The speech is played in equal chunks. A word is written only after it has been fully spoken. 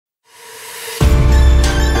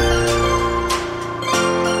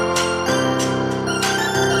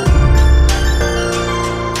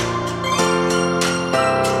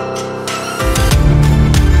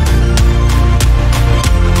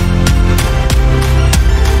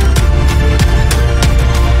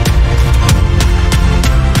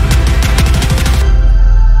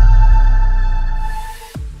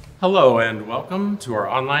Hello and welcome to our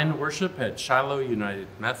online worship at Shiloh United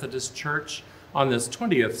Methodist Church on this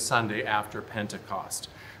 20th Sunday after Pentecost.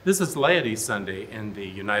 This is Laity Sunday in the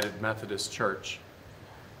United Methodist Church.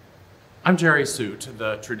 I'm Jerry Suit,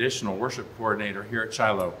 the traditional worship coordinator here at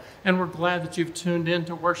Shiloh, and we're glad that you've tuned in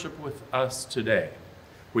to worship with us today.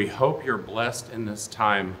 We hope you're blessed in this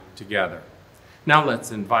time together. Now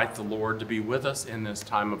let's invite the Lord to be with us in this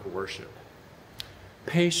time of worship.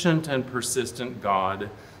 Patient and persistent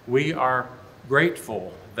God, we are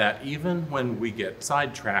grateful that even when we get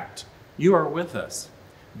sidetracked, you are with us.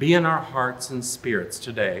 Be in our hearts and spirits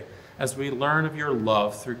today as we learn of your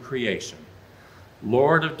love through creation.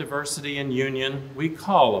 Lord of diversity and union, we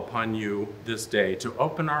call upon you this day to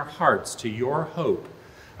open our hearts to your hope,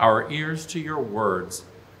 our ears to your words,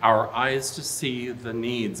 our eyes to see the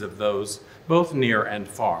needs of those both near and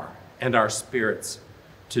far, and our spirits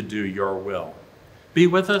to do your will. Be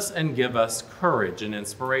with us and give us courage and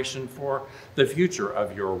inspiration for the future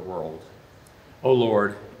of your world. O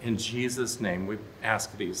Lord, in Jesus' name we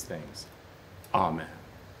ask these things. Amen.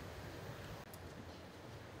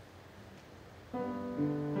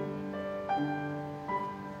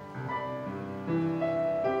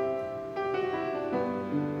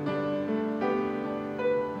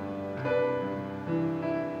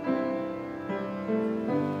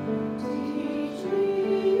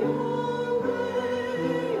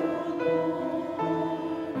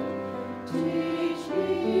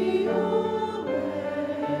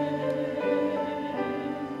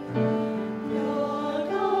 Your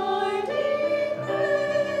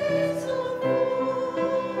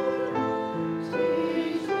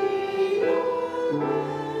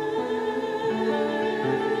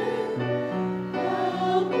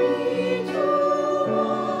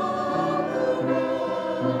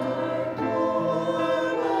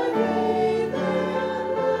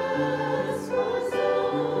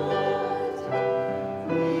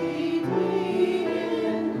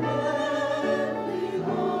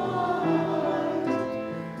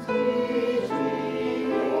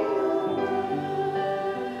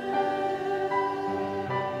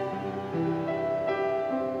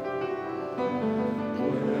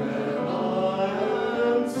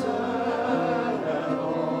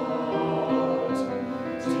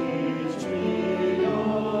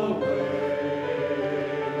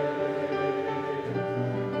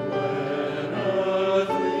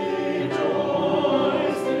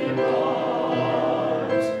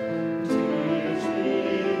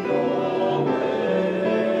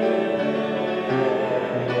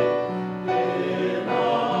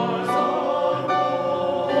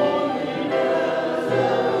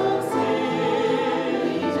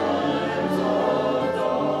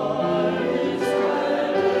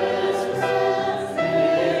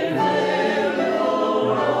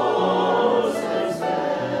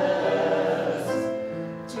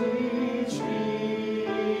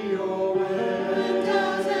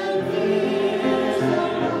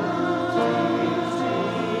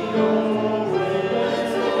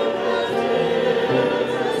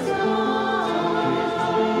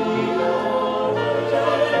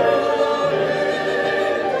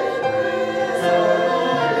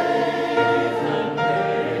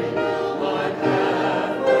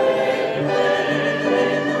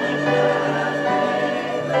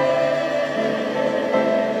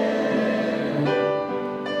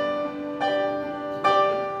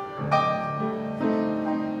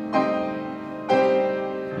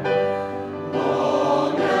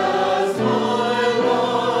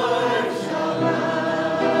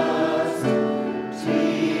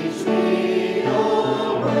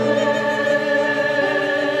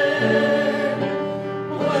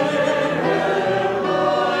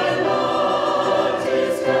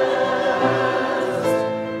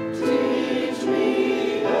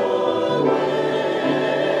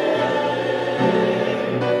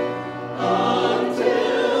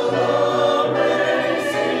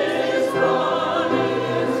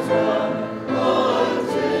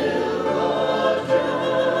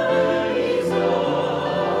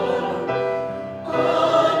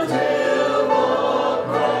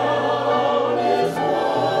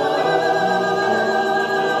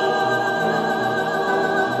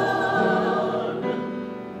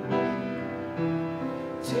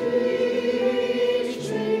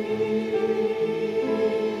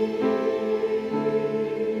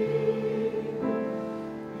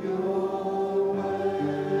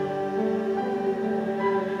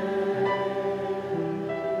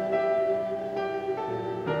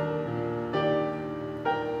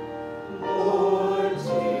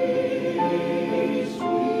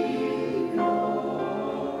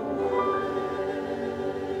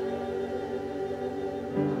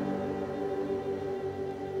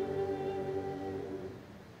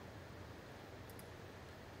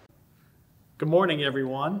Good morning,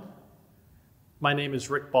 everyone. My name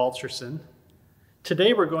is Rick Balcherson.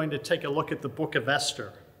 Today we're going to take a look at the book of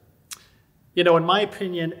Esther. You know, in my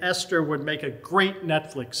opinion, Esther would make a great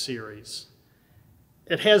Netflix series.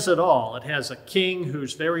 It has it all. It has a king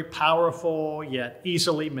who's very powerful, yet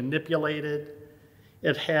easily manipulated.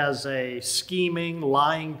 It has a scheming,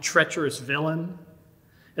 lying, treacherous villain.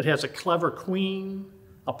 It has a clever queen,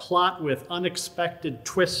 a plot with unexpected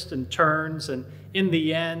twists and turns, and in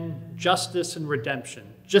the end, justice and redemption,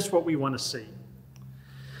 just what we want to see.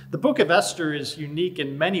 The book of Esther is unique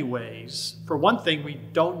in many ways. For one thing, we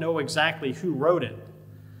don't know exactly who wrote it.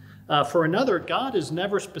 For another, God is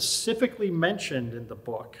never specifically mentioned in the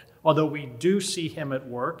book, although we do see him at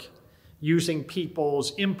work, using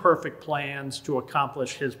people's imperfect plans to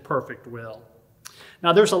accomplish his perfect will.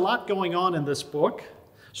 Now, there's a lot going on in this book,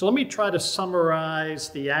 so let me try to summarize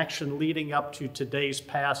the action leading up to today's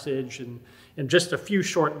passage in just a few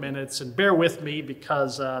short minutes, and bear with me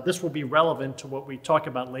because this will be relevant to what we talk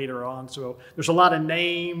about later on. So there's a lot of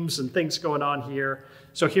names and things going on here.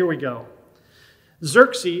 So here we go.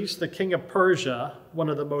 Xerxes, the king of Persia, one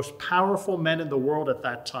of the most powerful men in the world at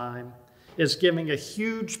that time, is giving a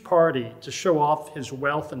huge party to show off his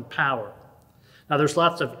wealth and power. Now, there's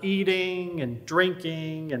lots of eating and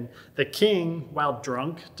drinking, and the king, while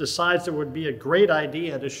drunk, decides it would be a great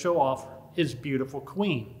idea to show off his beautiful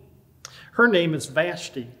queen. Her name is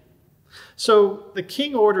Vashti. So the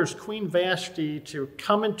king orders Queen Vashti to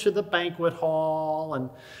come into the banquet hall and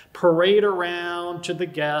parade around to the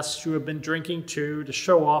guests who have been drinking too to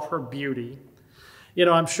show off her beauty. You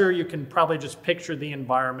know, I'm sure you can probably just picture the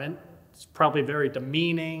environment. It's probably very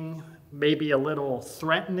demeaning, maybe a little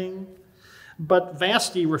threatening. But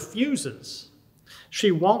Vashti refuses.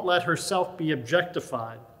 She won't let herself be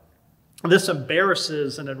objectified. This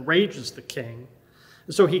embarrasses and enrages the king.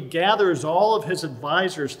 So he gathers all of his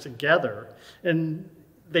advisors together, and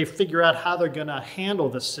they figure out how they're going to handle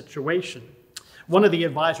this situation. One of the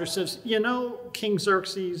advisors says, you know, King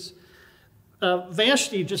Xerxes,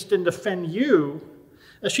 Vashti just didn't offend you.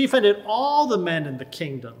 She offended all the men in the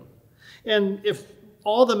kingdom. And if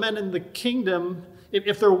all the men in the kingdom,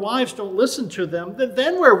 if their wives don't listen to them,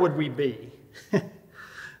 then where would we be?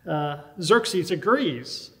 Xerxes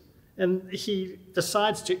agrees, and he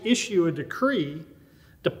decides to issue a decree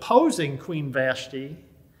deposing Queen Vashti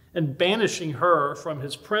and banishing her from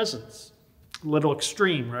his presence. A little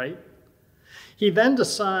extreme, right? He then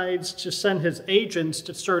decides to send his agents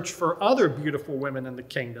to search for other beautiful women in the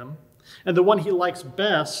kingdom, and the one he likes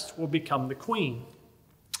best will become the queen.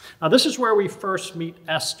 Now, this is where we first meet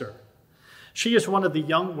Esther. She is one of the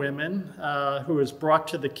young women who is brought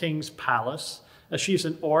to the king's palace. She's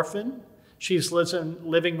an orphan. She's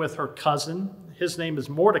living with her cousin. His name is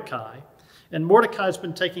Mordecai. And Mordecai's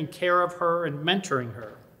been taking care of her and mentoring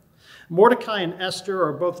her. Mordecai and Esther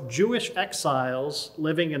are both Jewish exiles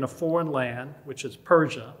living in a foreign land, which is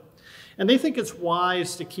Persia. And they think it's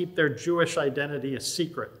wise to keep their Jewish identity a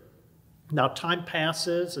secret. Now, time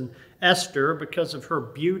passes, and Esther, because of her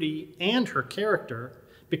beauty and her character,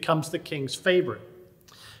 becomes the king's favorite.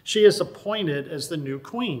 She is appointed as the new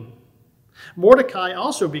queen. Mordecai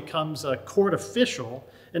also becomes a court official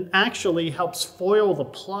and actually helps foil the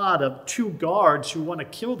plot of two guards who want to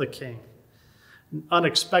kill the king. An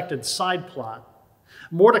unexpected side plot.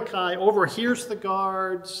 Mordecai overhears the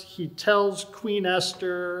guards. He tells Queen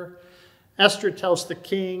Esther. Esther tells the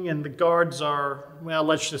king, and the guards are, well,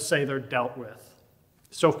 let's just say they're dealt with.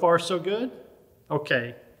 So far, so good?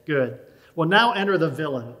 Okay, good. Well, now enter the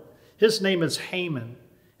villain. His name is Haman,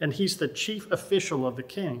 and he's the chief official of the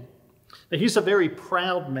king. Now, he's a very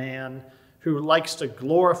proud man who likes to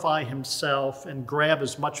glorify himself and grab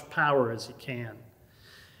as much power as he can.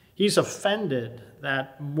 He's offended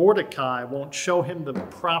that Mordecai won't show him the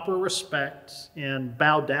proper respect and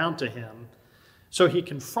bow down to him, so he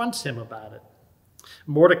confronts him about it.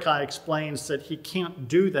 Mordecai explains that he can't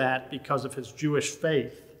do that because of his Jewish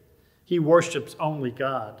faith. He worships only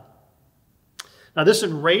God. Now, this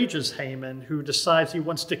enrages Haman, who decides he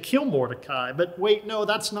wants to kill Mordecai. But wait, no,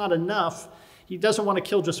 that's not enough. He doesn't want to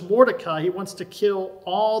kill just Mordecai. He wants to kill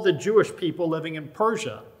all the Jewish people living in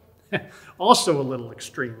Persia. Also a little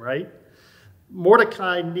extreme, right?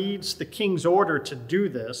 Mordecai needs the king's order to do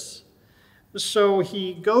this. So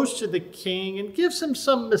he goes to the king and gives him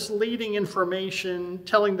some misleading information,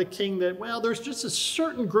 telling the king that, well, there's just a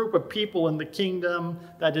certain group of people in the kingdom,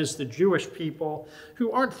 that is the Jewish people,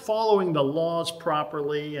 who aren't following the laws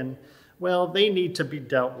properly, and, well, they need to be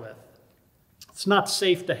dealt with. It's not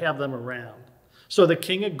safe to have them around. So the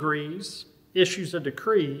king agrees, issues a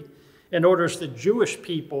decree, and orders the Jewish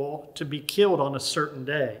people to be killed on a certain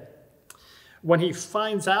day. When he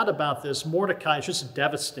finds out about this, Mordecai is just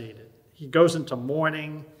devastated. He goes into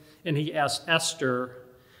mourning, and he asks Esther,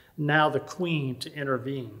 now the queen, to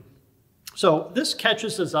intervene. So this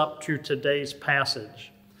catches us up to today's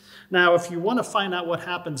passage. Now, if you want to find out what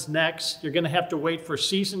happens next, you're going to have to wait for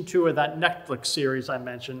season 2 of that Netflix series I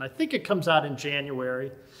mentioned. I think it comes out in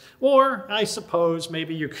January. Or I suppose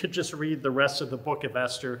maybe you could just read the rest of the book of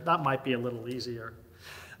Esther. That might be a little easier.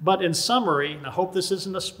 But in summary, and I hope this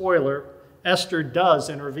isn't a spoiler, Esther does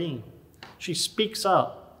intervene. She speaks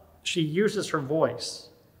up. She uses her voice.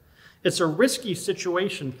 It's a risky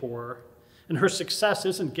situation for her, and her success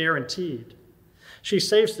isn't guaranteed. She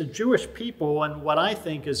saves the Jewish people in what I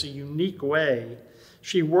think is a unique way.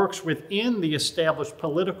 She works within the established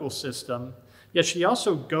political system, yet she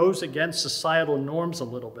also goes against societal norms a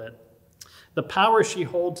little bit. The power she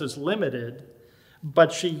holds is limited,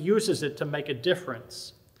 but she uses it to make a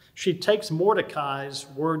difference. She takes Mordecai's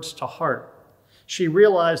words to heart. She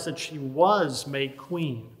realized that she was made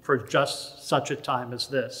queen for just such a time as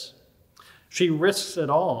this. She risks it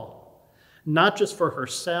all, not just for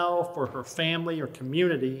herself or her family or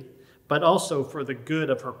community, but also for the good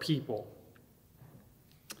of her people.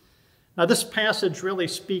 Now, this passage really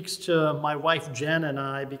speaks to my wife Jen and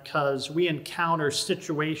I because we encounter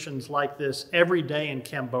situations like this every day in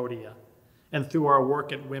Cambodia and through our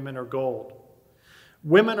work at Women Are Gold.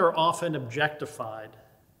 Women are often objectified.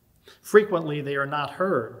 Frequently, they are not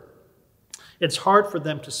heard. It's hard for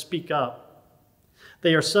them to speak up.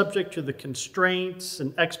 They are subject to the constraints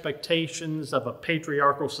and expectations of a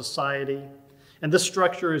patriarchal society, and this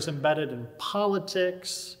structure is embedded in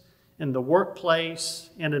politics, in the workplace,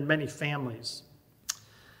 and in many families.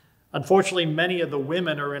 Unfortunately, many of the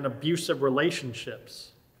women are in abusive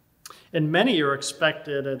relationships, and many are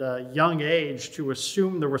expected at a young age to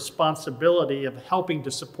assume the responsibility of helping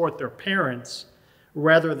to support their parents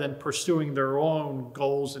rather than pursuing their own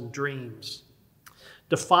goals and dreams.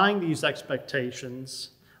 Defying these expectations,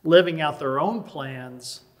 living out their own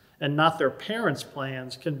plans, and not their parents'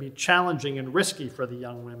 plans can be challenging and risky for the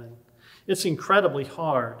young women. It's incredibly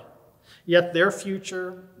hard. Yet their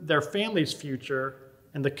future, their family's future,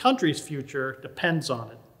 and the country's future depends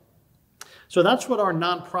on it. So that's what our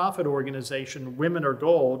nonprofit organization, Women Are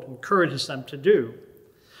Gold, encourages them to do.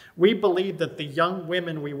 We believe that the young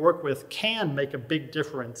women we work with can make a big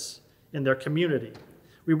difference in their community.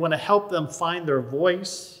 We want to help them find their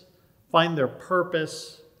voice, find their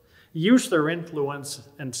purpose, use their influence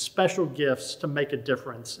and special gifts to make a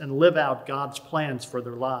difference and live out God's plans for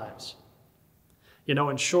their lives. You know,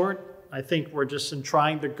 in short, I think we're just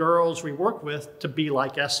trying the girls we work with to be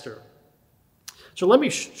like Esther. So let me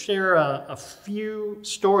share a few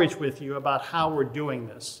stories with you about how we're doing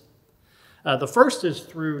this. The first is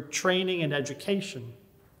through training and education.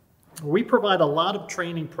 We provide a lot of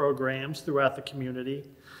training programs throughout the community,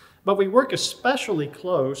 but we work especially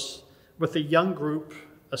close with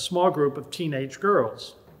a small group of teenage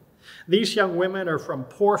girls. These young women are from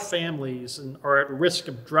poor families and are at risk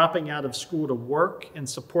of dropping out of school to work and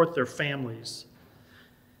support their families.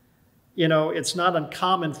 You know, it's not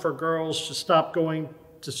uncommon for girls to stop going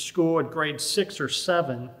to school at grade 6 or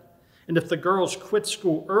 7, and if the girls quit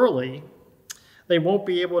school early, they won't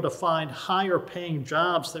be able to find higher paying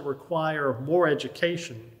jobs that require more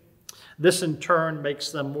education. This in turn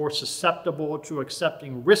makes them more susceptible to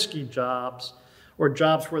accepting risky jobs or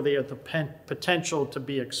jobs where they have the potential to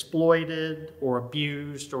be exploited or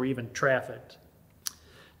abused or even trafficked.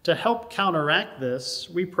 To help counteract this,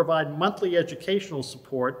 we provide monthly educational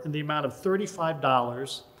support in the amount of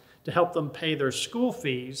 $35 to help them pay their school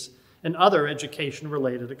fees and other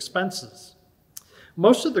education-related expenses.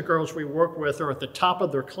 Most of the girls we work with are at the top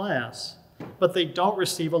of their class, but they don't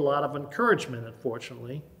receive a lot of encouragement,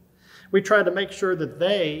 unfortunately. We try to make sure that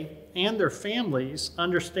they and their families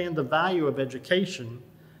understand the value of education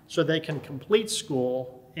so they can complete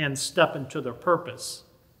school and step into their purpose.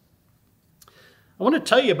 I want to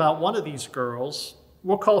tell you about one of these girls.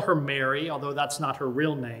 We'll call her Mary, although that's not her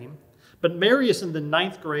real name. But Mary is in the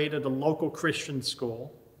 9th grade at a local Christian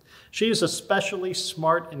school. She is especially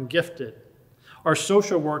smart and gifted. Our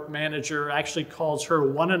social work manager actually calls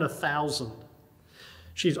her 1 in 1,000.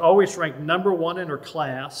 She's always ranked number 1 in her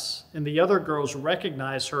class, and the other girls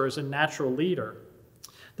recognize her as a natural leader.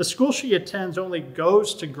 The school she attends only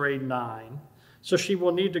goes to grade 9, so she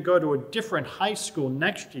will need to go to a different high school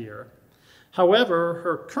next year. However,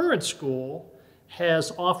 her current school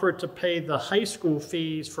has offered to pay the high school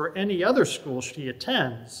fees for any other school she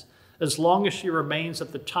attends, as long as she remains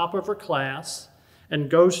at the top of her class and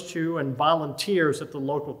goes to and volunteers at the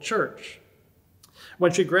local church.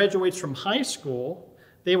 When she graduates from high school,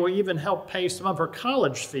 they will even help pay some of her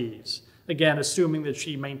college fees again, assuming that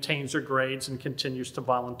she maintains her grades and continues to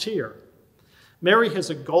volunteer. Mary has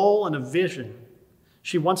a goal and a vision.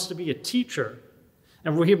 She wants to be a teacher,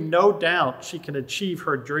 and we have no doubt she can achieve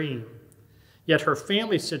her dream. Yet her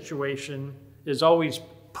family situation is always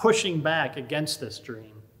pushing back against this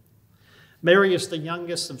dream. Mary is the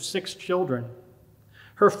youngest of 6 children.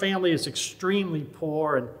 Her family is extremely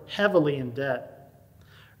poor and heavily in debt.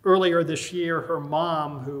 Earlier this year, her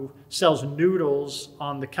mom, who sells noodles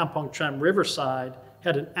on the Kampong Cham riverside,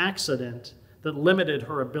 had an accident that limited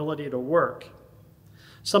her ability to work.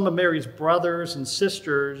 Some of Mary's brothers and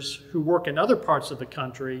sisters who work in other parts of the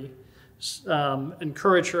country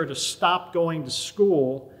encourage her to stop going to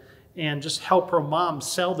school and just help her mom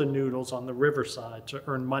sell the noodles on the riverside to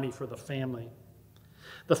earn money for the family.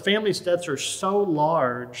 The family's debts are so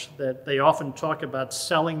large that they often talk about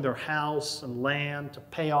selling their house and land to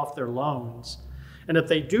pay off their loans. And if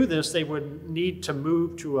they do this, they would need to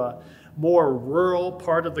move to a more rural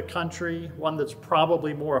part of the country, one that's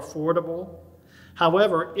probably more affordable.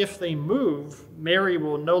 However, if they move, Mary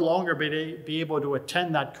will no longer be able to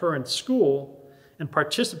attend that current school and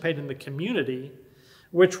participate in the community,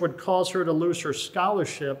 which would cause her to lose her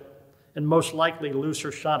scholarship and most likely lose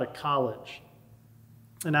her shot at college.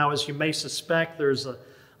 And now, as you may suspect, there's a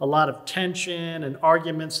lot of tension and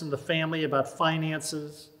arguments in the family about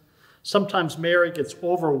finances. Sometimes Mary gets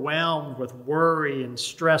overwhelmed with worry and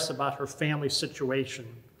stress about her family situation.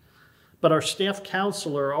 But our staff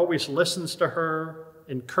counselor always listens to her,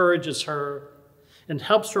 encourages her, and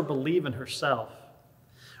helps her believe in herself.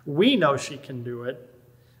 We know she can do it,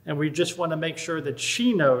 and we just want to make sure that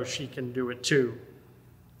she knows she can do it too.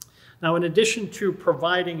 Now, in addition to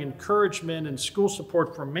providing encouragement and school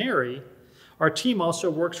support for Mary, our team also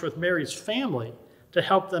works with Mary's family to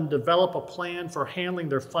help them develop a plan for handling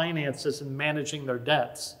their finances and managing their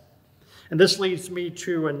debts. And this leads me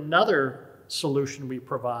to another solution we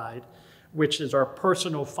provide, which is our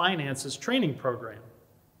personal finances training program.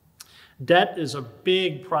 Debt is a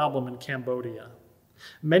big problem in Cambodia.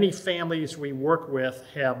 Many families we work with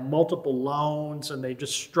have multiple loans and they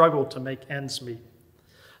just struggle to make ends meet.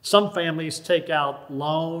 Some families take out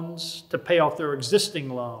loans to pay off their existing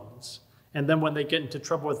loans, and then when they get into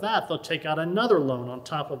trouble with that, they'll take out another loan on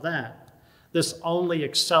top of that. This only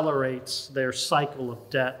accelerates their cycle of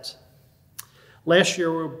debt. Last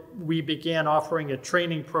year, we began offering a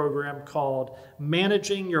training program called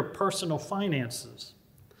Managing Your Personal Finances.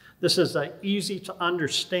 This is an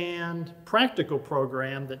easy-to-understand, practical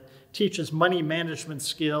program that teaches money management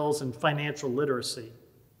skills and financial literacy.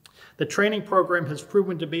 The training program has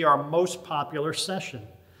proven to be our most popular session,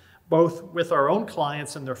 both with our own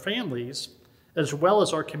clients and their families, as well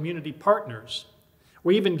as our community partners.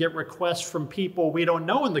 We even get requests from people we don't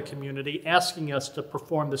know in the community asking us to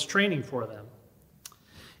perform this training for them.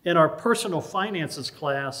 In our personal finances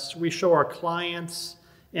class, we show our clients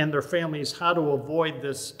and their families how to avoid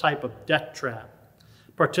this type of debt trap.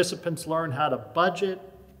 Participants learn how to budget,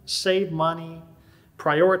 save money,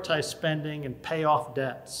 prioritize spending, and pay off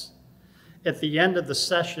debts. At the end of the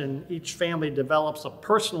session, each family develops a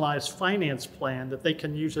personalized finance plan that they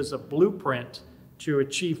can use as a blueprint to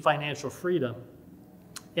achieve financial freedom.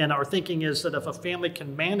 And our thinking is that if a family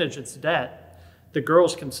can manage its debt, the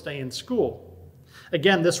girls can stay in school.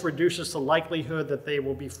 Again, this reduces the likelihood that they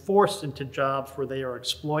will be forced into jobs where they are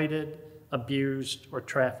exploited, abused, or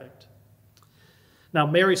trafficked. Now,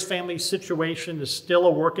 Mary's family situation is still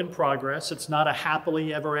a work in progress. It's not a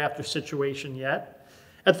happily ever after situation yet.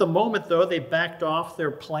 At the moment, though, they backed off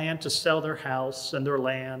their plan to sell their house and their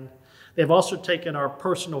land. They've also taken our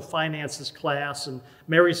personal finances class, and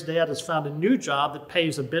Mary's dad has found a new job that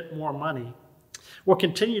pays a bit more money. We'll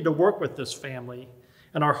continue to work with this family,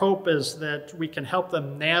 and our hope is that we can help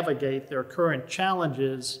them navigate their current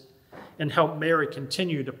challenges and help Mary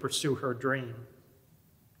continue to pursue her dream.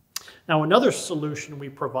 Now, another solution we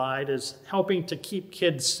provide is helping to keep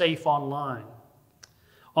kids safe online.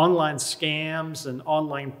 Online scams and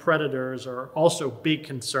online predators are also big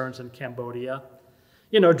concerns in Cambodia,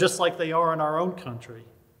 just like they are in our own country.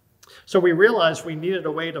 So we realized we needed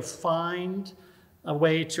a way to find a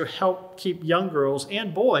way to help keep young girls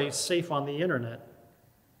and boys safe on the internet.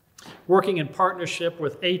 Working in partnership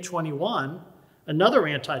with A21, another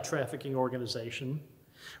anti-trafficking organization,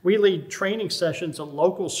 we lead training sessions at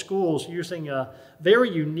local schools using a very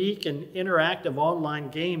unique and interactive online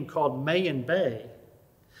game called May and Bay.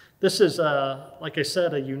 This is, like I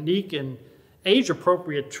said, a unique and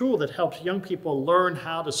age-appropriate tool that helps young people learn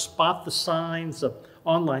how to spot the signs of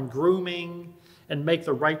online grooming and make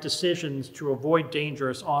the right decisions to avoid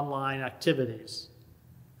dangerous online activities.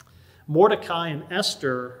 Mordecai and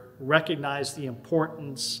Esther recognize the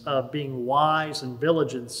importance of being wise and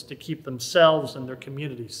vigilant to keep themselves and their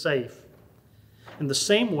community safe. In the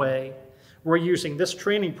same way, we're using this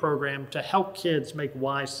training program to help kids make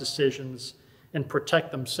wise decisions and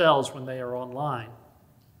protect themselves when they are online.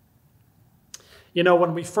 You know,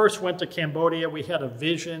 when we first went to Cambodia, we had a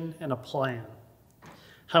vision and a plan.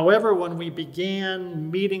 However, when we began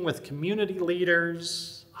meeting with community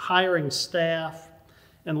leaders, hiring staff,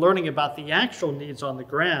 and learning about the actual needs on the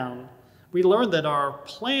ground, we learned that our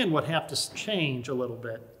plan would have to change a little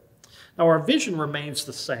bit. Now, our vision remains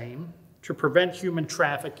the same, to prevent human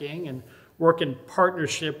trafficking and work in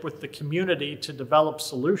partnership with the community to develop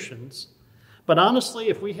solutions. But honestly,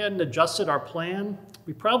 if we hadn't adjusted our plan,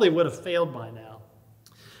 we probably would have failed by now.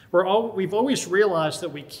 We've always realized that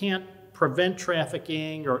we can't prevent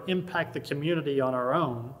trafficking or impact the community on our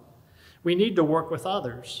own. We need to work with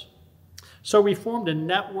others. So we formed a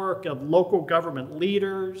network of local government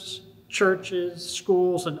leaders, churches,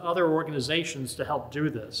 schools, and other organizations to help do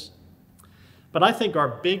this. But I think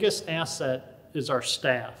our biggest asset is our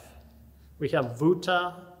staff. We have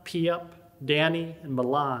Vuta, Piep, Danny, and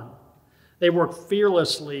Milan. They work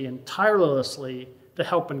fearlessly and tirelessly to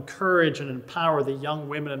help encourage and empower the young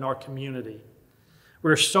women in our community.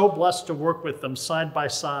 We're so blessed to work with them side by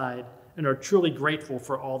side and are truly grateful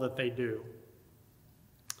for all that they do.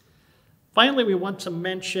 Finally, we want to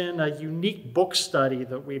mention a unique book study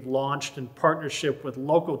that we've launched in partnership with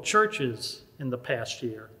local churches in the past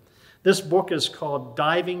year. This book is called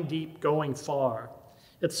Diving Deep, Going Far.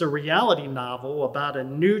 It's a reality novel about a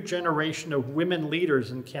new generation of women leaders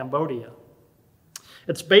in Cambodia.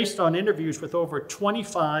 It's based on interviews with over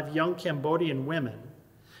 25 young Cambodian women.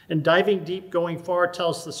 And Diving Deep, Going Far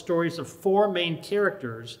tells the stories of 4 main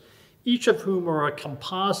characters, each of whom are a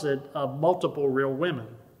composite of multiple real women.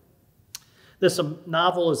 This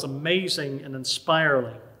novel is amazing and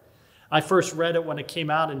inspiring. I first read it when it came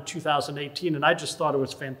out in 2018, and I just thought it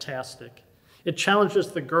was fantastic. It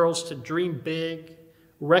challenges the girls to dream big,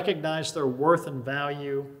 recognize their worth and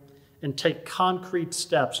value, and take concrete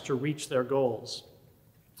steps to reach their goals.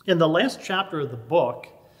 In the last chapter of the book,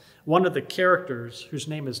 one of the characters, whose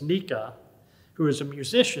name is Nika, who is a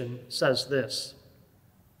musician, says this: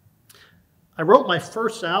 I wrote my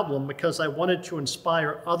first album because I wanted to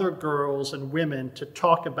inspire other girls and women to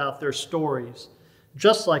talk about their stories,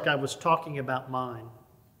 just like I was talking about mine.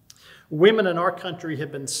 Women in our country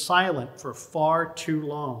have been silent for far too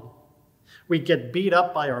long. We get beat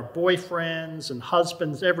up by our boyfriends and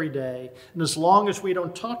husbands every day, and as long as we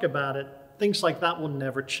don't talk about it, things like that will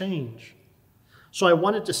never change. So I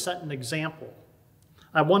wanted to set an example.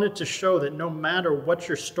 I wanted to show that no matter what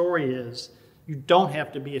your story is, you don't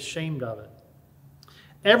have to be ashamed of it.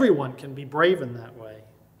 Everyone can be brave in that way.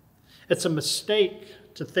 It's a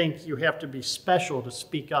mistake to think you have to be special to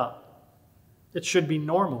speak up. It should be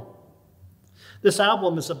normal. This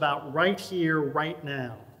album is about right here, right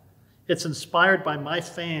now. It's inspired by my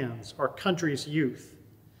fans, our country's youth.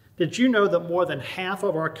 Did you know that more than half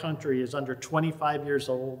of our country is under 25 years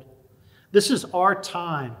old? This is our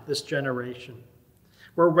time, this generation.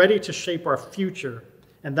 We're ready to shape our future,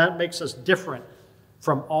 and that makes us different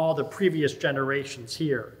from all the previous generations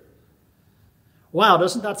here. Wow,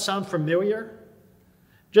 doesn't that sound familiar?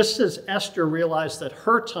 Just as Esther realized that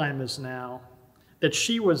her time is now, that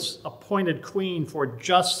she was appointed queen for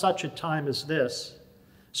just such a time as this,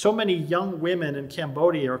 so many young women in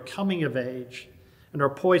Cambodia are coming of age and are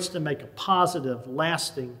poised to make a positive,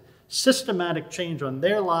 lasting, systematic change on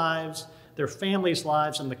their lives, their families'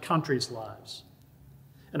 lives, and the country's lives.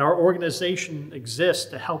 And our organization exists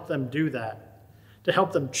to help them do that, to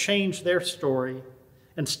help them change their story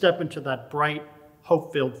and step into that bright,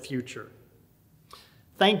 hope-filled future.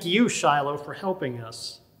 Thank you, Shiloh, for helping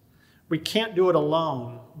us. We can't do it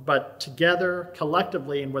alone, but together,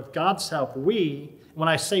 collectively, and with God's help, we, when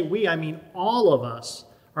I say we, I mean all of us,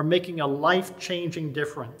 are making a life-changing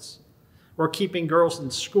difference. We're keeping girls in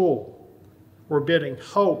school. We're building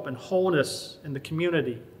hope and wholeness in the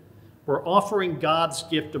community. We're offering God's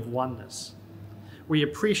gift of oneness. We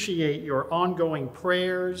appreciate your ongoing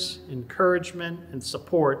prayers, encouragement, and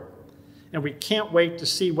support, and we can't wait to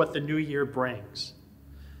see what the new year brings.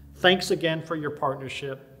 Thanks again for your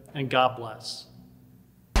partnership, and God bless.